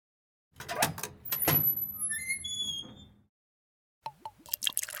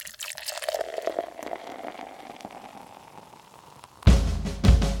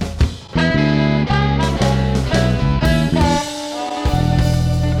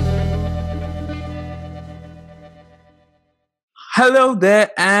Hello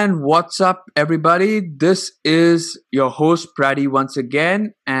there and what's up everybody? This is your host Praddy once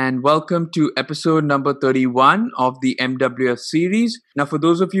again and welcome to episode number 31 of the MWF series. Now for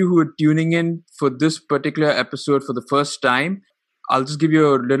those of you who are tuning in for this particular episode for the first time, I'll just give you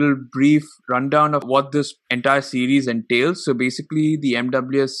a little brief rundown of what this entire series entails. So basically the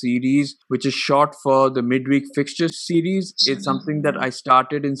MWF series, which is short for the midweek fixture series, it's something that I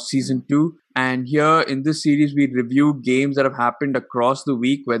started in season 2. And here in this series, we review games that have happened across the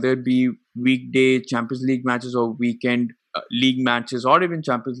week, whether it be weekday Champions League matches or weekend league matches or even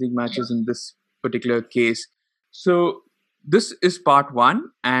Champions League matches in this particular case. So this is part 1.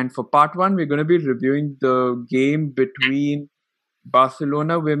 And for part 1, we're going to be reviewing the game between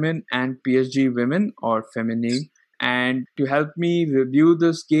Barcelona women and PSG women or feminine. And to help me review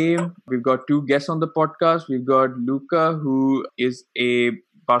this game, we've got two guests on the podcast. We've got Luca, who is a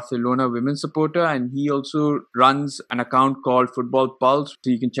Barcelona women supporter, and he also runs an account called Football Pulse. So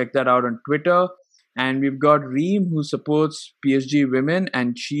you can check that out on Twitter. And we've got Reem, who supports PSG women,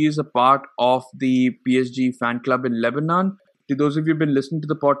 and she is a part of the PSG fan club in Lebanon. To those of you who've been listening to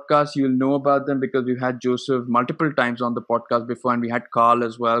the podcast, you'll know about them because we've had Joseph multiple times on the podcast before, and we had Carl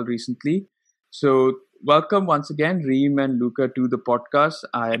as well recently. So welcome once again, Reem and Luca, to the podcast.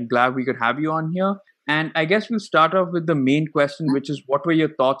 I am glad we could have you on here. And I guess we'll start off with the main question, which is what were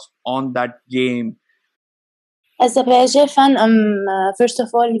your thoughts on that game? As a PSG fan, I'm first of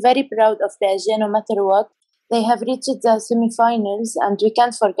all very proud of PSG no matter what. They have reached the semi-finals, and we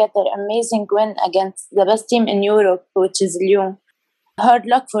can't forget their amazing win against the best team in Europe, which is Lyon. Hard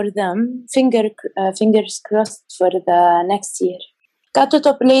luck for them. Fingers crossed for the next year.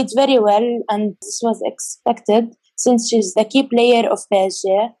 Katoto played very well, and this was expected since she's the key player of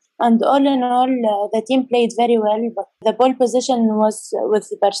PSG. And all in all, the team played very well, but the ball position was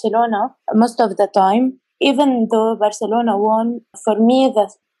with Barcelona most of the time. Even though Barcelona won, for me,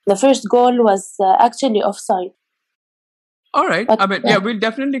 the first goal was actually offside. All right. We'll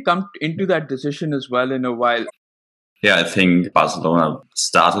definitely come into that decision as well in a while. Yeah, I think Barcelona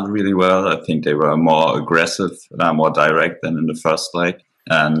started really well. I think they were more aggressive, more direct than in the first leg,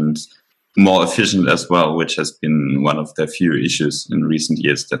 and more efficient as well, which has been one of their few issues in recent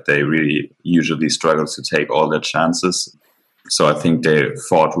years, that they really usually struggle to take all their chances. So I think they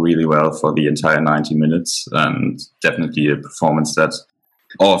fought really well for the entire 90 minutes, and definitely a performance that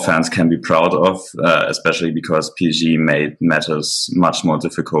all fans can be proud of, especially because PSG made matters much more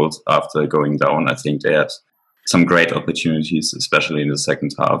difficult after going down. I think they had some great opportunities, especially in the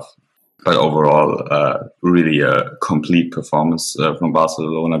second half. But overall, really a complete performance from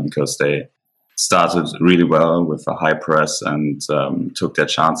Barcelona, because they started really well with a high press and took their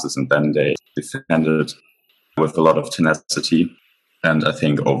chances, and then they defended with a lot of tenacity. And I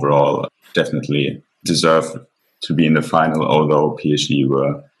think overall definitely deserved to be in the final, although PSG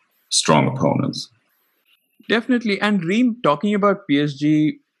were strong opponents. Definitely. And Reem, talking about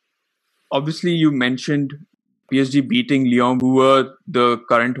PSG, obviously you mentioned PSG beating Lyon, who were the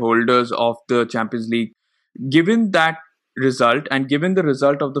current holders of the Champions League. Given that result and given the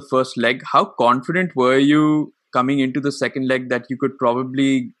result of the first leg, how confident were you coming into the second leg that you could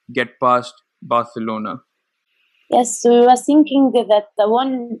probably get past Barcelona? Yes, we were thinking that the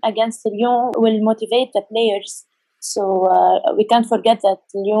one against Lyon will motivate the players. So we can't forget that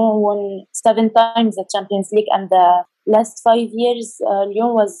Lyon won 7 times the Champions League, and the last 5 years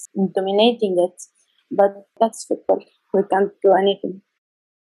Lyon was dominating it. But that's football. We can't do anything.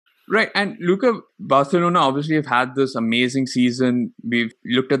 Right. And Luca, Barcelona obviously have had this amazing season. We've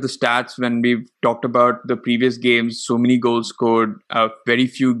looked at the stats when we've talked about the previous games. So many goals scored, very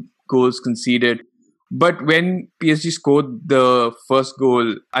few goals conceded. But when PSG scored the first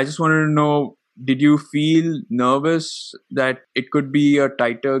goal, I just wanted to know, did you feel nervous that it could be a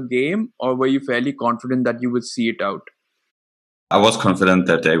tighter game, or were you fairly confident that you would see it out? I was confident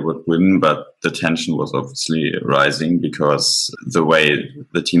that they would win, but the tension was obviously rising because the way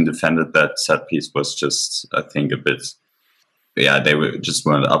the team defended that set piece was just, I think, a bit, they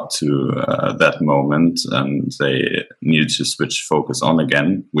weren't up to that moment, and they needed to switch focus on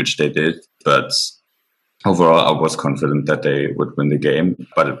again, which they did. But overall, I was confident that they would win the game,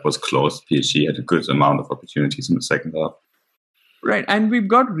 but it was close. PSG had a good amount of opportunities in the second half. Right, and we've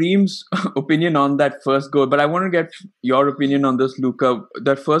got Reem's opinion on that first goal, but I want to get your opinion on this, Luca.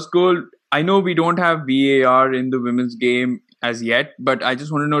 That first goal, I know we don't have VAR in the women's game as yet, but I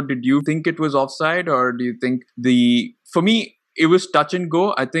just want to know, did you think it was offside, or do you think for me, it was touch and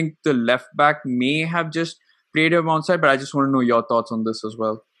go. I think the left back may have just played him onside, but I just want to know your thoughts on this as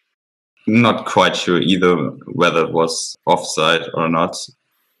well. Not quite sure either whether it was offside or not,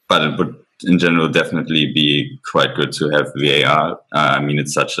 but it would in general definitely be quite good to have VAR. I mean,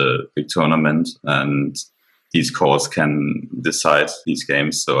 it's such a big tournament and these calls can decide these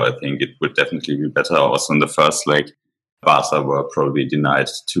games. So I think it would definitely be better. Also in the first leg, Barca were probably denied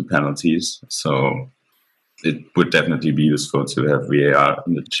 2 penalties. So it would definitely be useful to have VAR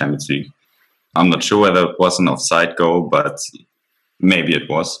in the Champions League. I'm not sure whether it was an offside goal, but maybe it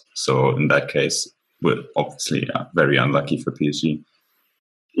was. So in that case, we're obviously very unlucky for PSG.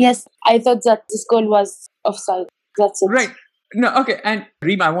 Yes, I thought that this goal was offside. That's it. Right. No, okay. And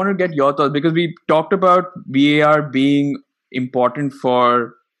Reem, I want to get your thoughts because we talked about VAR being important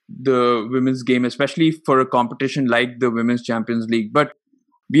for the women's game, especially for a competition like the Women's Champions League. But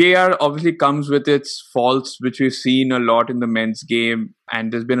VAR obviously comes with its faults, which we've seen a lot in the men's game,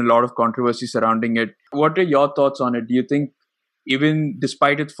 and there's been a lot of controversy surrounding it. What are your thoughts on it? Do you think even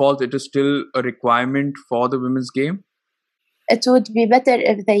despite its faults, it is still a requirement for the women's game? It would be better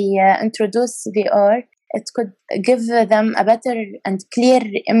if they introduce VR. It could give them a better and clear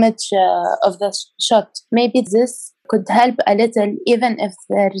image of the shot. Maybe this could help a little, even if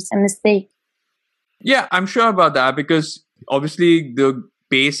there is a mistake. Yeah, I'm sure about that because obviously the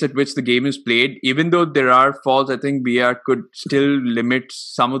pace at which the game is played, even though there are faults, I think VR could still limit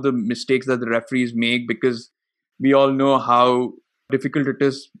some of the mistakes that the referees make because we all know how difficult it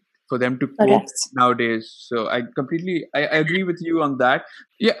is for them to cope nowadays. So I agree with you on that.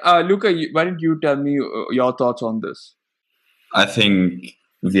 Yeah, Luca, why don't you tell me your thoughts on this? I think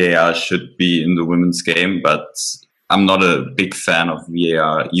VAR should be in the women's game, but I'm not a big fan of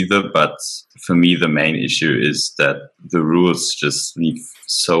VAR either. But for me, the main issue is that the rules just leave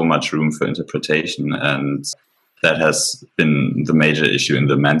so much room for interpretation. And that has been the major issue in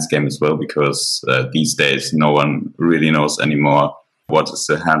the men's game as well, because these days no one really knows anymore what is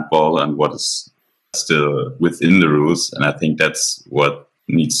a handball and what is still within the rules. And I think that's what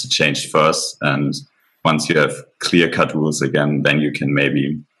needs to change first. And once you have clear-cut rules again, then you can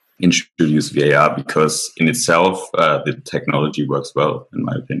maybe introduce VAR because in itself, the technology works well, in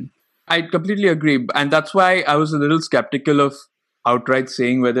my opinion. I completely agree. And that's why I was a little skeptical of outright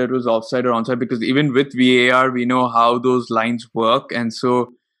saying whether it was offside or onside, because even with VAR, we know how those lines work. And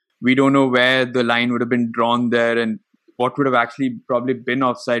so we don't know where the line would have been drawn there and what would have actually probably been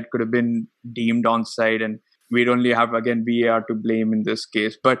offside could have been deemed onside. And we'd only have, again, VAR to blame in this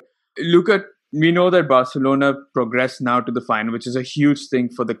case. But look at, we know that Barcelona progressed now to the final, which is a huge thing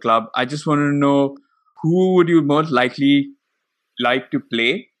for the club. I just want to know, who would you most likely like to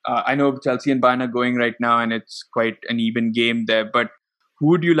play? I know Chelsea and Bayern are going right now and it's quite an even game there, but who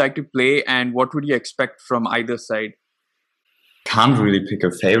would you like to play and what would you expect from either side? Can't really pick a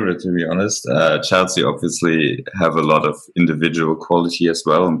favorite, to be honest. Chelsea obviously have a lot of individual quality as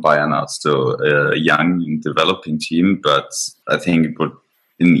well, and Bayern are still a young and developing team, but I think it would,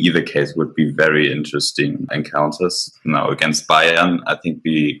 in either case, would be very interesting encounters. Now, against Bayern, I think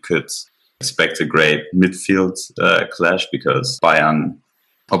we could expect a great midfield clash because Bayern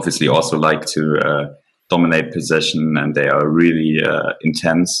obviously also like to dominate possession and they are really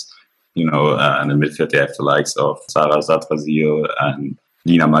intense. You know, in the midfield they have the likes of Sarah Zatrazil and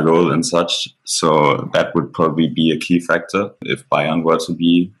Lina Magol and such. So that would probably be a key factor if Bayern were to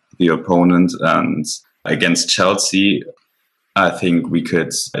be the opponent. And against Chelsea, I think we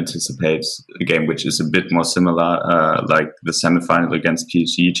could anticipate a game which is a bit more similar, like the semi-final against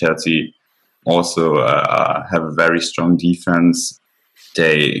PSG. Chelsea also have a very strong defense.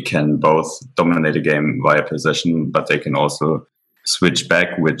 They can both dominate a game via possession, but they can also switch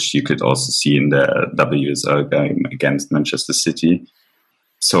back, which you could also see in the WSL game against Manchester City.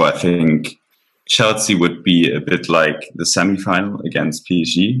 So I think Chelsea would be a bit like the semi-final against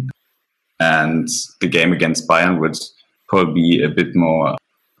PSG, and the game against Bayern would probably be a bit more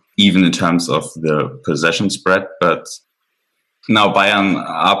even in terms of the possession spread. But now Bayern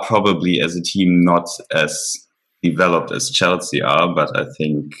are probably as a team not as developed as Chelsea are, but I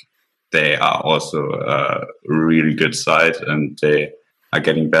think they are also a really good side and they are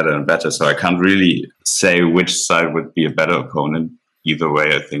getting better and better. So I can't really say which side would be a better opponent. Either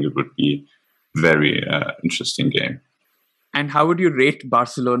way, I think it would be a very interesting game. And how would you rate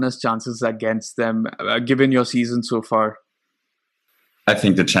Barcelona's chances against them, given your season so far? I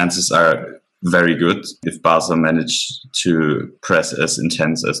think the chances are very good if Barca manage to press as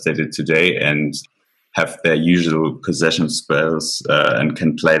intense as they did today and have their usual possession spells and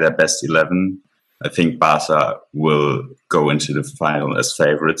can play their best 11. I think Barca will go into the final as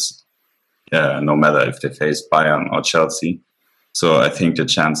favorites, no matter if they face Bayern or Chelsea. So I think the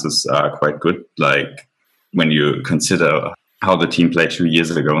chances are quite good. Like when you consider how the team played 2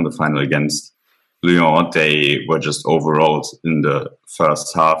 years ago in the final against Lyon, they were just overall in the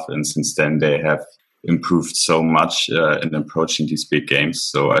first half, and since then they have improved so much in approaching these big games.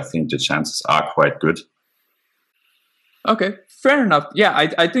 So I think the chances are quite good. Okay, fair enough. Yeah,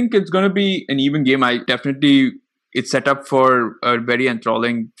 I think it's going to be an even game. It's set up for a very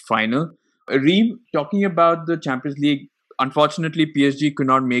enthralling final. Reem, talking about the Champions League, unfortunately, PSG could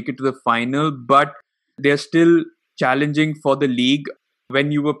not make it to the final, but they're still challenging for the league.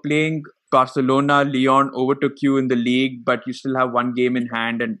 When you were playing Barcelona, Lyon overtook you in the league, but you still have one game in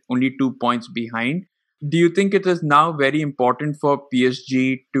hand and only 2 points behind. Do you think it is now very important for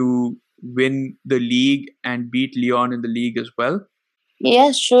PSG to win the league and beat Lyon in the league as well?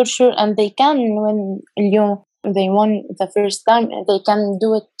 Yes, sure. And they can win Lyon. They won the first time. They can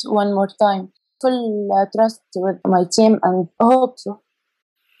do it one more time. Full trust with my team and hope so.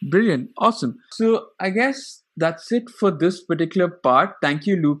 Brilliant. Awesome. So I guess that's it for this particular part. Thank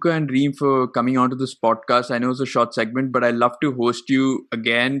you, Luca and Reem, for coming onto this podcast. I know it's a short segment, but I love to host you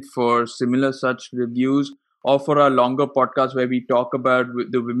again for similar such reviews or for a longer podcast where we talk about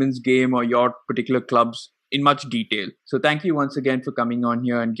the women's game or your particular clubs in much detail. So thank you once again for coming on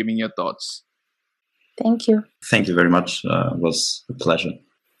here and giving your thoughts. Thank you. Thank you very much. It was a pleasure.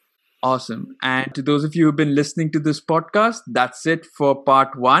 Awesome. And to those of you who've been listening to this podcast, that's it for part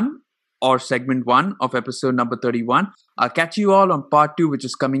 1 or segment 1 of episode number 31. I'll catch you all on part 2, which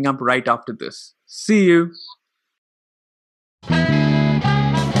is coming up right after this. See you.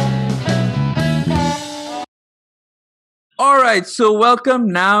 All right, so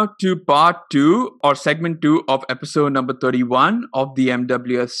welcome now to part 2 or segment 2 of episode number 31 of the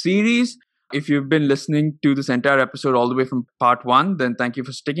MWS series. If you've been listening to this entire episode all the way from part 1, then thank you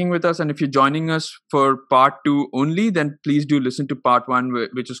for sticking with us. And if you're joining us for part 2 only, then please do listen to part 1,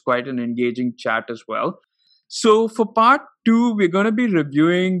 which is quite an engaging chat as well. So for part 2, we're going to be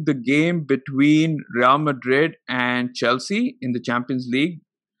reviewing the game between Real Madrid and Chelsea in the Champions League.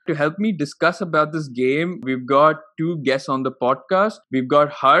 To help me discuss about this game, we've got 2 guests on the podcast. We've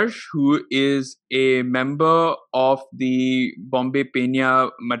got Harsh, who is a member of the Bombay Peña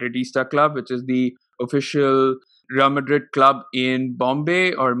Madridista Club, which is the official Real Madrid club in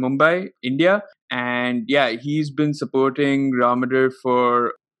Bombay or Mumbai, India. And yeah, he's been supporting Real Madrid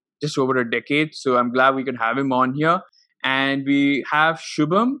for just over a decade. So I'm glad we could have him on here. And we have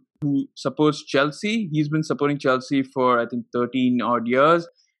Shubham, who supports Chelsea. He's been supporting Chelsea for, I think, 13 odd years.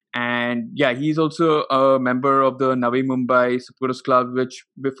 And yeah, he's also a member of the Navi Mumbai Supporters Club, which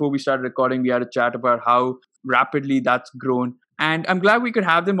before we started recording, we had a chat about how rapidly that's grown. And I'm glad we could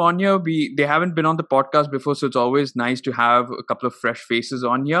have them on here. They haven't been on the podcast before, so it's always nice to have a couple of fresh faces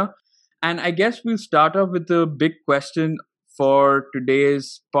on here. And I guess we'll start off with the big question for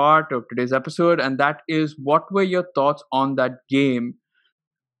today's part of today's episode, and that is, what were your thoughts on that game?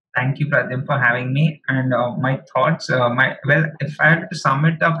 Thank you, Pradyum, for having me. And my thoughts, if I had to sum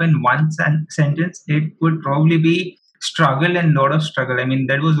it up in one sentence, it would probably be struggle and lot of struggle. I mean,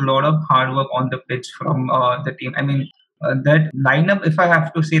 there was a lot of hard work on the pitch from the team. I mean, that lineup, if I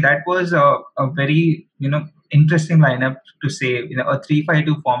have to say, that was a very interesting lineup to say. A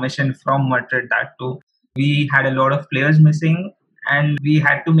 3-5-2 formation from Madrid. That too, we had a lot of players missing, and we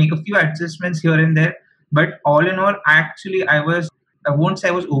had to make a few adjustments here and there. But all in all, actually, I won't say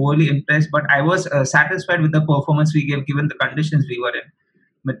I was overly impressed, but I was satisfied with the performance we gave given the conditions we were in.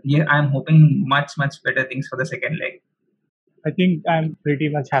 But yeah, I'm hoping much better things for the second leg. I think I'm pretty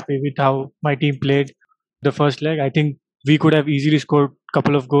much happy with how my team played the first leg. I think we could have easily scored a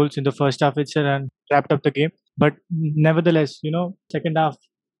couple of goals in the first half itself and wrapped up the game. But nevertheless, second half,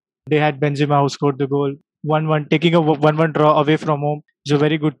 they had Benzema who scored the goal. 1-1, taking a 1-1 draw away from home is a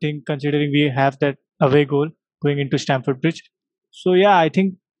very good thing considering we have that away goal going into Stamford Bridge. So yeah, I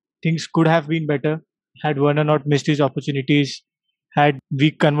think things could have been better had Werner not missed his opportunities. Had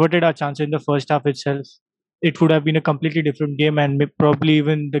we converted our chance in the first half itself, it would have been a completely different game, and probably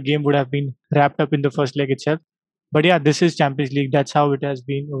even the game would have been wrapped up in the first leg itself. But yeah, this is Champions League. That's how it has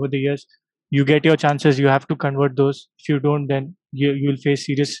been over the years. You get your chances, you have to convert those. If you don't, then you'll face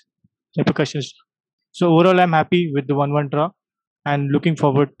serious repercussions. So overall, I'm happy with the 1-1 draw and looking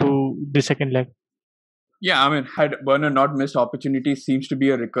forward to the second leg. Yeah, I mean, had Werner not missed opportunities seems to be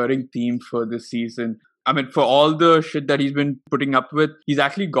a recurring theme for this season. I mean, for all the shit that he's been putting up with, he's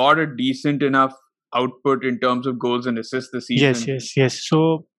actually got a decent enough output in terms of goals and assists this season. Yes.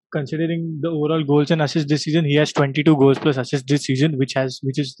 So considering the overall goals and assists this season, he has 22 goals plus assists this season, which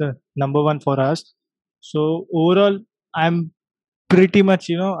is the number one for us. So overall, I'm pretty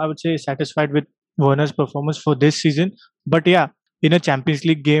much, I would say satisfied with Werner's performance for this season. But yeah, in a Champions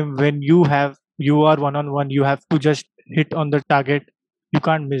League game, when you are 1-on-1, you have to just hit on the target. You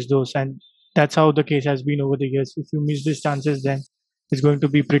can't miss those. And that's how the case has been over the years. If you miss these chances, then it's going to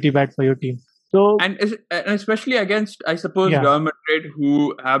be pretty bad for your team. So And especially against, I suppose, yeah, Real Madrid,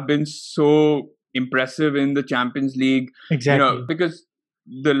 who have been so impressive in the Champions League, exactly. because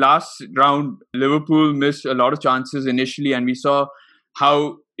the last round, Liverpool missed a lot of chances initially, and we saw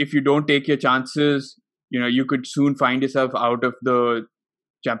how if you don't take your chances, you could soon find yourself out of the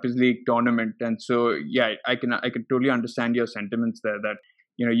Champions League tournament. And so, yeah, I can totally understand your sentiments there that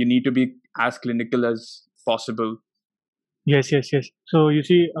you need to be as clinical as possible. Yes, yes, yes. So you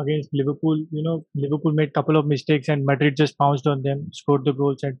see, against Liverpool, Liverpool made couple of mistakes and Madrid just pounced on them, scored the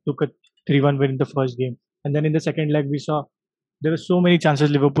goals, and took a 3-1 win in the first game. And then in the second leg, we saw there were so many chances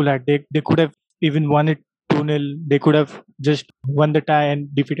Liverpool had. They could have even won it 2-0. They could have just won the tie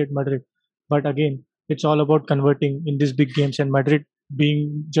and defeated Madrid. But again, it's all about converting in these big games. And Madrid,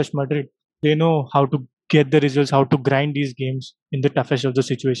 being just Madrid, they know how to get the results, how to grind these games in the toughest of the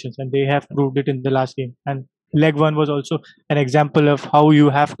situations. And they have proved it in the last game. And leg one was also an example of how you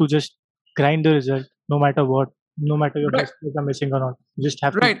have to just grind the result no matter what, no matter your Right. best players are missing or not. You just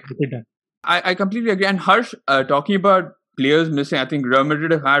have to Right. get it done. I completely agree. And Harsh, talking about players missing, I think Real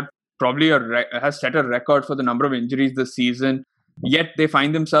Madrid have had probably has set a record for the number of injuries this season. Yet they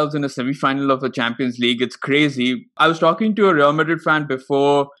find themselves in a semi-final of the Champions League. It's crazy. I was talking to a Real Madrid fan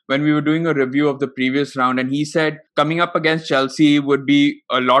before when we were doing a review of the previous round, and he said coming up against Chelsea would be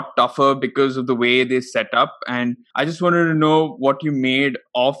a lot tougher because of the way they set up. And I just wanted to know what you made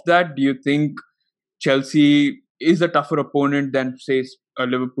of that. Do you think Chelsea is a tougher opponent than, say,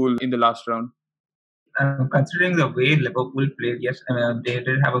 Liverpool in the last round? Considering the way Liverpool played, yes, they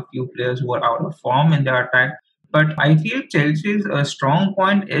did have a few players who were out of form in their attack. But I feel Chelsea's strong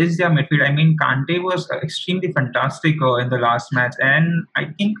point is their midfield. I mean, Kante was extremely fantastic in the last match, and I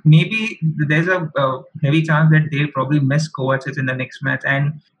think maybe there's a heavy chance that they'll probably miss Kovacic in the next match,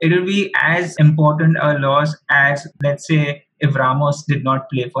 and it will be as important a loss as, let's say, if Ramos did not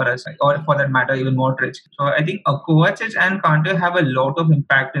play for us, or for that matter, even Modric. So I think Kovacic and Kante have a lot of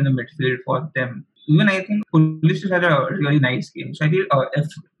impact in the midfield for them. Even I think Pulisic had a really nice game. So I feel if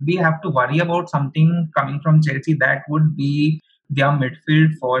we have to worry about something coming from Chelsea, that would be their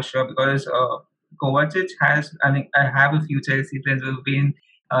midfield for sure. Because Kovacic has, I think I have a few Chelsea friends who've been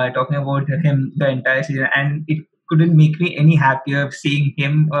talking about him the entire season, and it couldn't make me any happier seeing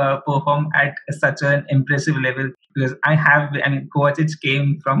him perform at such an impressive level. Because I mean, Kovacic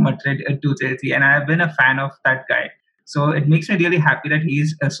came from Madrid to Chelsea, and I have been a fan of that guy. So it makes me really happy that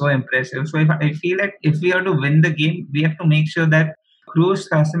he's so impressive. So if I feel like if we are to win the game, we have to make sure that Cruz,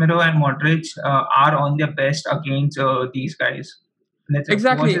 Casemiro, and Modric are on their best against these guys.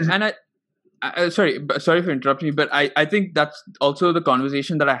 Exactly. And sorry for interrupting you, but I think that's also the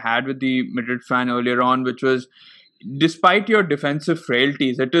conversation that I had with the Madrid fan earlier on, which was, despite your defensive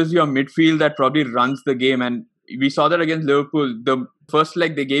frailties, it is your midfield that probably runs the game. And we saw that against Liverpool. The first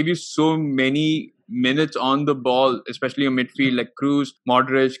leg, they gave you so many minutes on the ball, especially in midfield, like Cruz,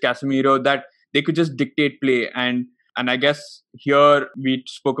 Modric, Casemiro, that they could just dictate play. And I guess here we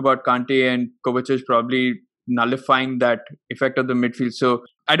spoke about Kante and Kovacic probably nullifying that effect of the midfield. So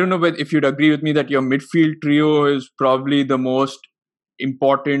I don't know if you'd agree with me that your midfield trio is probably the most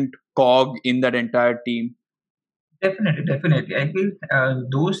important cog in that entire team. Definitely. I feel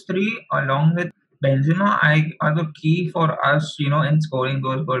those three, along with Benzema, are the key for us, in scoring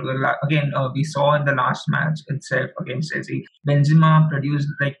those goals. Again, we saw in the last match itself against Chelsea, Benzema produced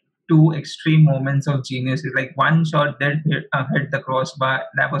like two extreme moments of genius. Like one shot that hit the crossbar,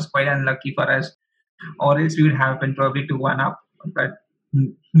 that was quite unlucky for us, or else we would have been probably 2-1 up. But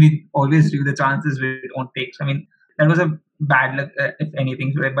we always do the chances we don't take. So, I mean, that was a bad luck, if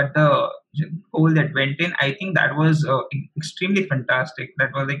anything. But the goal that went in, I think that was extremely fantastic.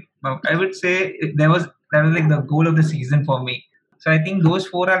 That was like, I would say that was like the goal of the season for me. So I think those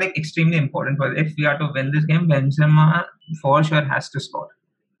four are like extremely important. But if we are to win this game, Benzema for sure has to score.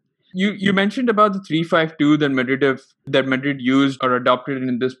 You mentioned about the 3-5-2 that Madrid used or adopted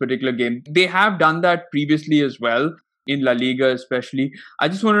in this particular game. They have done that previously as well, in La Liga especially. I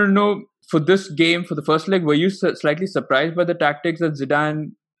just wanted to know, for this game, for the first leg, were you slightly surprised by the tactics that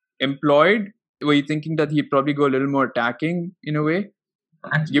Zidane employed? Were you thinking that he'd probably go a little more attacking in a way,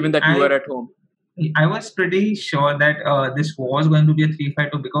 Actually, given that you were at home? I was pretty sure that this was going to be a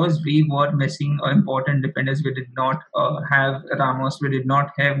 3-5-2 because we were missing important defenders. We did not have Ramos, we did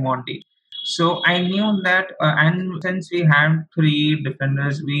not have Monty. So I knew that, and since we had three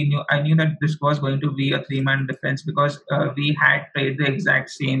defenders, I knew that this was going to be a three-man defense because we had played the exact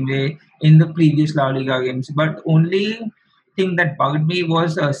same way in the previous La Liga games. But only thing that bugged me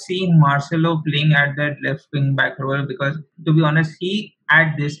was seeing Marcelo playing at that left wing back role because, to be honest, he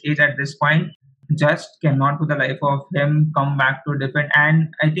at this age, at this point, just cannot for the life of him come back to defend.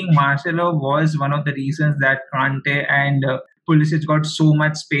 And I think Marcelo was one of the reasons that Kante and Pulisic got so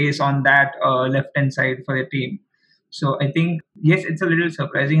much space on that left hand side for the team. So I think, yes, it's a little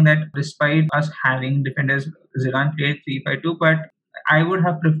surprising that despite us having defenders, Zidane played 3-5-2, but I would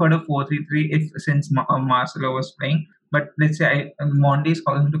have preferred a 4-3-3 if since Marcelo was playing. But let's say Monty is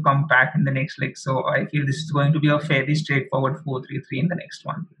going to come back in the next leg, so I feel this is going to be a fairly straightforward 4-3-3 in the next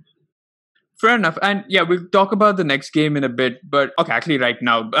one. Fair enough. And yeah, we'll talk about the next game in a bit. But okay, actually, right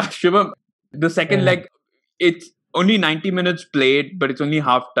now, Shivam, the second leg, it's only 90 minutes played, but it's only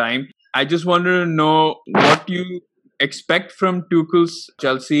half time. I just wanted to know what you expect from Tuchel's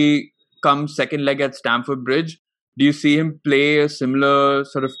Chelsea come second leg at Stamford Bridge. Do you see him play a similar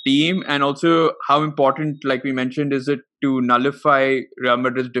sort of team? And also, how important, like we mentioned, is it to nullify Real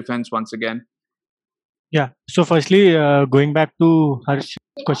Madrid's defense once again? Yeah. So firstly, going back to Harsh's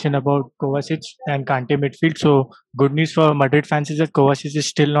question about Kovacic and Kante midfield. So good news for Madrid fans is that Kovacic is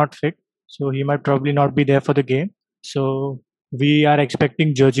still not fit. So he might probably not be there for the game. So we are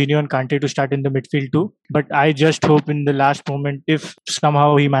expecting Jorginho and Kante to start in the midfield too. But I just hope in the last moment, if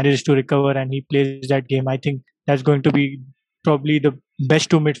somehow he manages to recover and he plays that game, I think that's going to be probably the best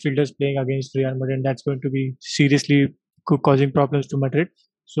two midfielders playing against Real Madrid. And that's going to be seriously causing problems to Madrid.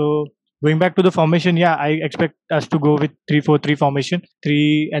 So going back to the formation, yeah, I expect us to go with 3-4-3 formation.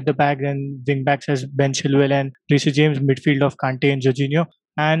 Three at the back, then wing backs as Ben Chilwell and Reece James, midfield of Kante and Jorginho,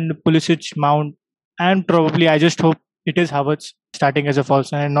 and Pulisic, Mount, and probably I just hope it is Havertz starting as a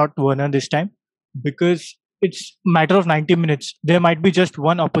false nine and not Werner this time, because it's matter of 90 minutes. There might be just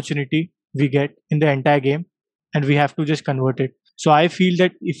one opportunity we get in the entire game, and we have to just convert it. So I feel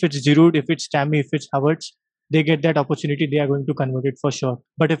that if it's Giroud, if it's Tammy, if it's Havertz, they get that opportunity, they are going to convert it for sure.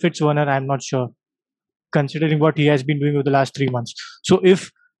 But if it's Werner, I'm not sure, considering what he has been doing over the last 3 months. So if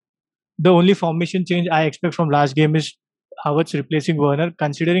the only formation change I expect from last game is Havertz replacing Werner,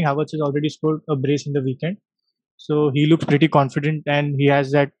 considering Havertz has already scored a brace in the weekend, so he looks pretty confident and he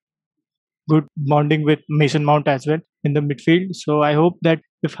has that good bonding with Mason Mount as well in the midfield. So I hope that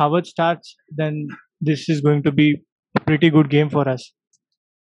if Havertz starts, then this is going to be a pretty good game for us.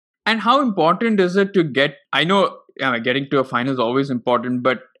 And how important is it to get? I know getting to a final is always important,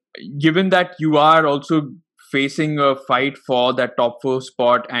 but given that you are also facing a fight for that top four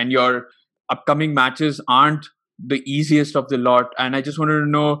spot and your upcoming matches aren't the easiest of the lot, and I just wanted to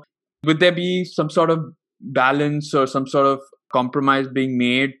know, would there be some sort of balance or some sort of compromise being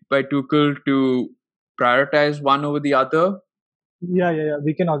made by Tuchel to prioritize one over the other? Yeah.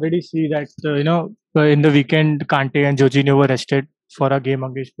 We can already see that, in the weekend, Kante and Jorginho were rested for a game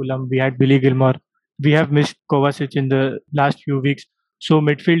against Fulham. We had Billy Gilmore. We have missed Kovacic in the last few weeks. So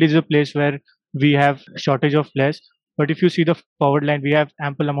midfield is a place where we have shortage of players. But if you see the forward line, we have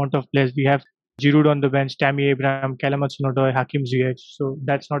ample amount of players. We have Giroud on the bench, Tammy Abraham, Callum Hudson-Odoi, Hakim Ziyech. So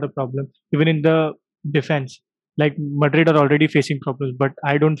that's not a problem. Even in the defense, like Madrid are already facing problems, but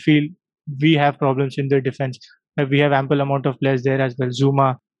I don't feel we have problems in the defense. We have ample amount of players there as well.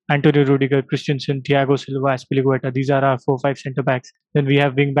 Zuma, Antonio Rudiger, Christensen, Thiago Silva, Aspilicueta. These are our 4-5 centre backs. Then we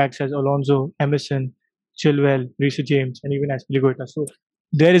have wing backs as Alonso, Emerson, Chilwell, Reece James, and even Aspilicueta. So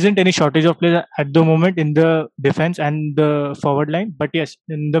there isn't any shortage of players at the moment in the defense and the forward line. But yes,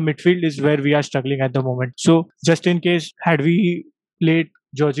 in the midfield is where we are struggling at the moment. So just in case, had we played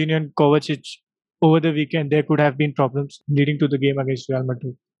Jorginho and Kovacic over the weekend, there could have been problems leading to the game against Real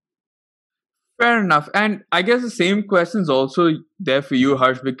Madrid. Fair enough. And I guess the same question is also there for you,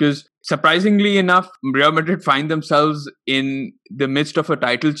 Harsh, because surprisingly enough, Real Madrid find themselves in the midst of a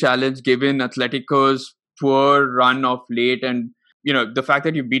title challenge given Atletico's poor run of late. And, the fact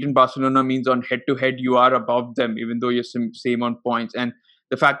that you've beaten Barcelona means on head-to-head you are above them, even though you're same on points. And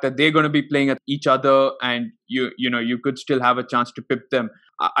the fact that they're going to be playing at each other and you could still have a chance to pip them.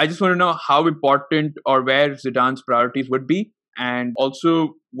 I just want to know how important or where Zidane's priorities would be. And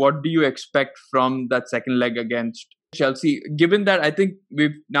also, what do you expect from that second leg against Chelsea? Given that I think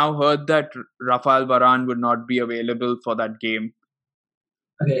we've now heard that Rafael Varane would not be available for that game.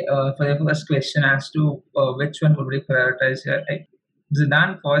 Okay, for the first question as to which one would we prioritize here,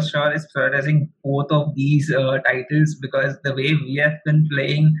 Zidane for sure is prioritizing both of these titles because the way we have been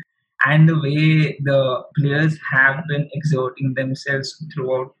playing and the way the players have been exerting themselves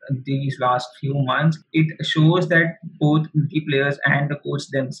throughout these last few months, it shows that both the players and the coach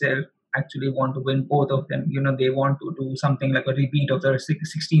themselves actually want to win both of them. They want to do something like a repeat of the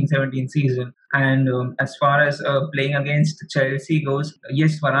 16-17 season. And as far as playing against Chelsea goes,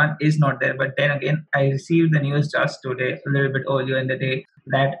 yes, Varane is not there. But then again, I received the news just today, a little bit earlier in the day,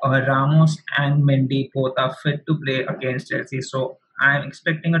 that Ramos and Mendy both are fit to play against Chelsea. So I'm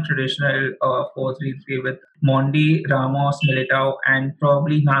expecting a traditional 4-3-3 with Mondi, Ramos, Militao, and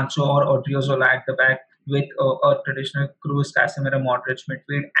probably Nacho or Odriozola at the back, with a traditional Cruz, Casemiro, Modric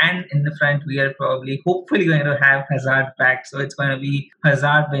midfield. And in the front, we are probably, hopefully, going to have Hazard back. So it's going to be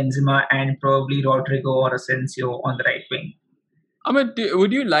Hazard, Benzema, and probably Rodrigo or Asensio on the right wing. I mean,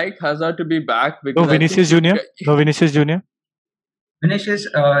 would you like Hazard to be back? No Because I Vinicius think Junior. No Vinicius Junior. Vinicius,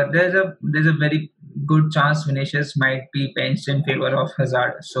 there's a very good chance Vinicius might be benched in favor of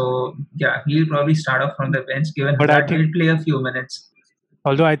Hazard. So yeah, he'll probably start off from the bench, given But I Hazard think, will play a few minutes.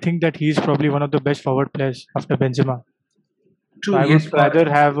 although I think that he's probably one of the best forward players after Benzema. So True, yes, I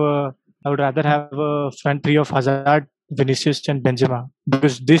would rather have a front three of Hazard, Vinicius, and Benzema,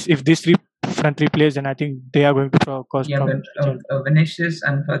 because if these three front three players, then I think they are going to cause yeah, but problems to Chelsea. Vinicius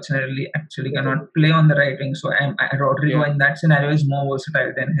unfortunately actually cannot play on the right wing. So Rodrigo Yeah. in that scenario is more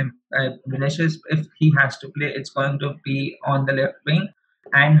versatile than him. Vinicius, if he has to play, it's going to be on the left wing.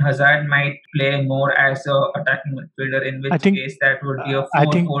 And Hazard might play more as a attacking midfielder, in which case that would be a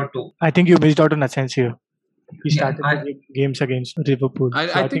 4-4-2. I think you missed out on Asensio. He Yeah, started the games against Liverpool. So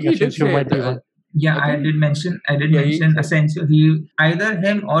I think he did Asensio say might be that. one. Yeah, I I think- did mention Yeah, he said- Asensio. He either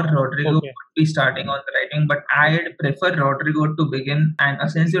him or Rodrigo Okay. would be starting on the right wing, but I'd prefer Rodrigo to begin and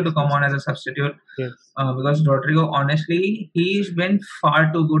Asensio to come on as a substitute. Yes. Because Rodrigo, honestly, he's been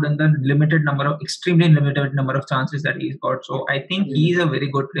far too good in the extremely limited number of chances that he's got. So I think he's a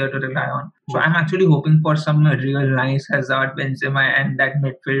very good player to rely on. So I'm actually hoping for some real nice Hazard, Benzema, and that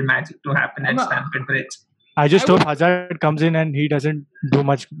midfield magic to happen at Stamford Bridge. I just hope Hazard comes in and he doesn't do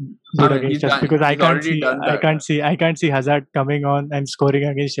much good against us, because I can't see Hazard coming on and scoring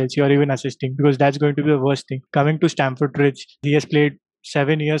against Chelsea or even assisting, because that's going to be the worst thing. Coming to Stamford Bridge, he has played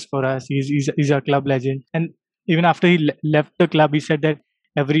 7 years for us. He's a club legend, and even after he left the club, he said that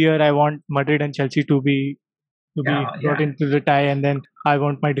every year I want Madrid and Chelsea to be brought into the tie, and then I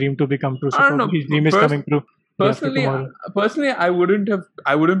want my dream to become true. So I don't know. his dream is coming true. Personally, I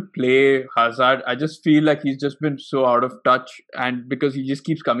wouldn't play Hazard. I just feel like he's just been so out of touch, and because he just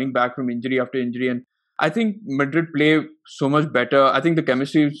keeps coming back from injury after injury, and I think Madrid play so much better. I think the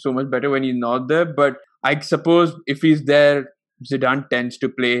chemistry is so much better when he's not there. But I suppose if he's there, Zidane tends to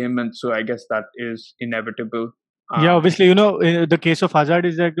play him, and so I guess that is inevitable. Yeah, obviously, in the case of Hazard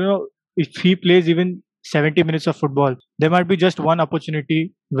is that, if he plays even 70 minutes of football, there might be just one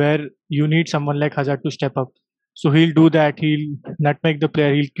opportunity where you need someone like Hazard to step up. So he'll do that. He'll nutmeg the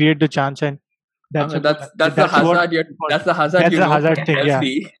player. He'll create the chance, and that's the Hazard thing. Yeah.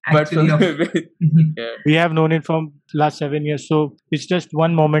 But yeah. We have known it from last 7 years, so it's just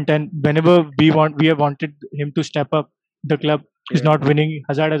one moment. And whenever we have wanted him to step up, the club is not winning.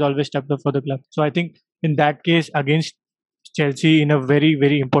 Hazard has always stepped up for the club. So I think in that case, against Chelsea in a very,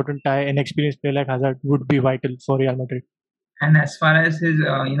 very important tie, an experienced player like Hazard would be vital for Real Madrid. And as far as his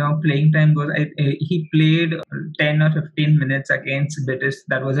playing time goes, he played 10 or 15 minutes against Betis.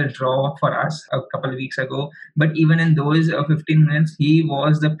 That was a draw for us a couple of weeks ago. But even in those 15 minutes, he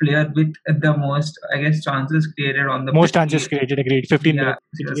was the player with the most, I guess, chances created on the most chances created. Agreed. 15 minutes.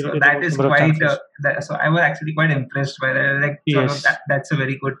 So that is quite. So I was actually quite impressed by that. Like, yes. That's a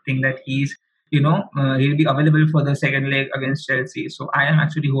very good thing that he's. He'll be available for the second leg against Chelsea. So I am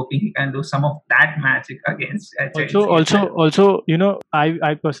actually hoping he can do some of that magic against Chelsea. Also,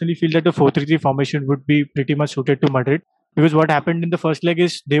 I personally feel that the 4-3-3 formation would be pretty much suited to Madrid, because what happened in the first leg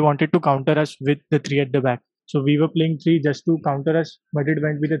is they wanted to counter us with the 3 at the back. So we were playing 3 just to counter us. Madrid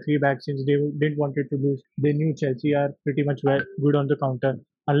went with the 3 back since they didn't want it to lose. They knew Chelsea are pretty much good on the counter,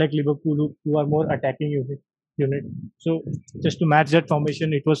 unlike Liverpool, who are more attacking unit. So just to match that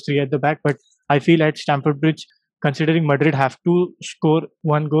formation, it was 3 at the back. But I feel at Stamford Bridge, considering Madrid have to score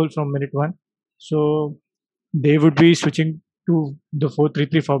 1 goal from minute 1, so they would be switching to the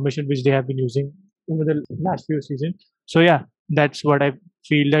 4-3-3 formation, which they have been using over the last few seasons. So yeah, that's what I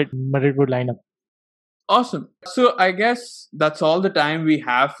feel that Madrid would line up. Awesome. So I guess that's all the time we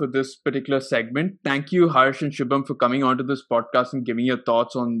have for this particular segment. Thank you, Harsh and Shubham, for coming onto this podcast and giving your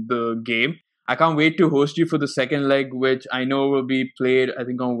thoughts on the game. I can't wait to host you for the second leg, which I know will be played, I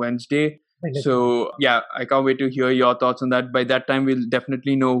think, on Wednesday. So yeah, I can't wait to hear your thoughts on that. By that time, we'll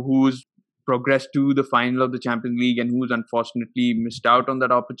definitely know who's progressed to the final of the Champions League and who's unfortunately missed out on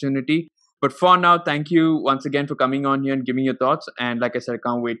that opportunity. But for now, thank you once again for coming on here and giving your thoughts. And like I said, I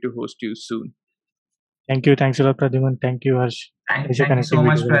can't wait to host you soon. Thank you. Thanks a lot, Pradyuman. Thank you, Harsh. Thank you so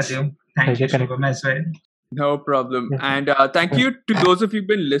much, Pradyum. Thank you, Shubham, as well. No problem. And thank you to those of you who've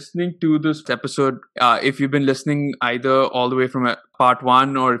been listening to this episode. If you've been listening either all the way from part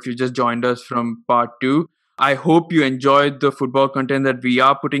 1 or if you just joined us from part 2, I hope you enjoyed the football content that we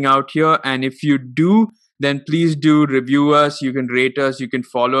are putting out here. And if you do, then please do review us. You can rate us. You can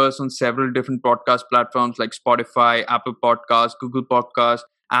follow us on several different podcast platforms like Spotify, Apple Podcasts, Google Podcasts,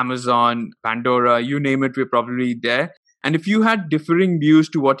 Amazon, Pandora, you name it, we're probably there. And if you had differing views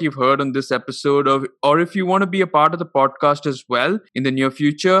to what you've heard on this episode, or if you want to be a part of the podcast as well in the near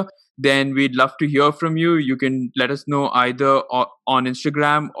future, then we'd love to hear from you. You can let us know either on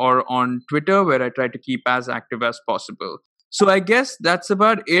Instagram or on Twitter, where I try to keep as active as possible. So I guess that's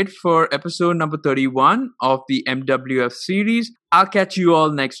about it for episode number 31 of the MWF series. I'll catch you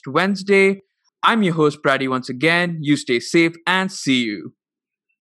all next Wednesday. I'm your host, Praddy, once again. You stay safe and see you.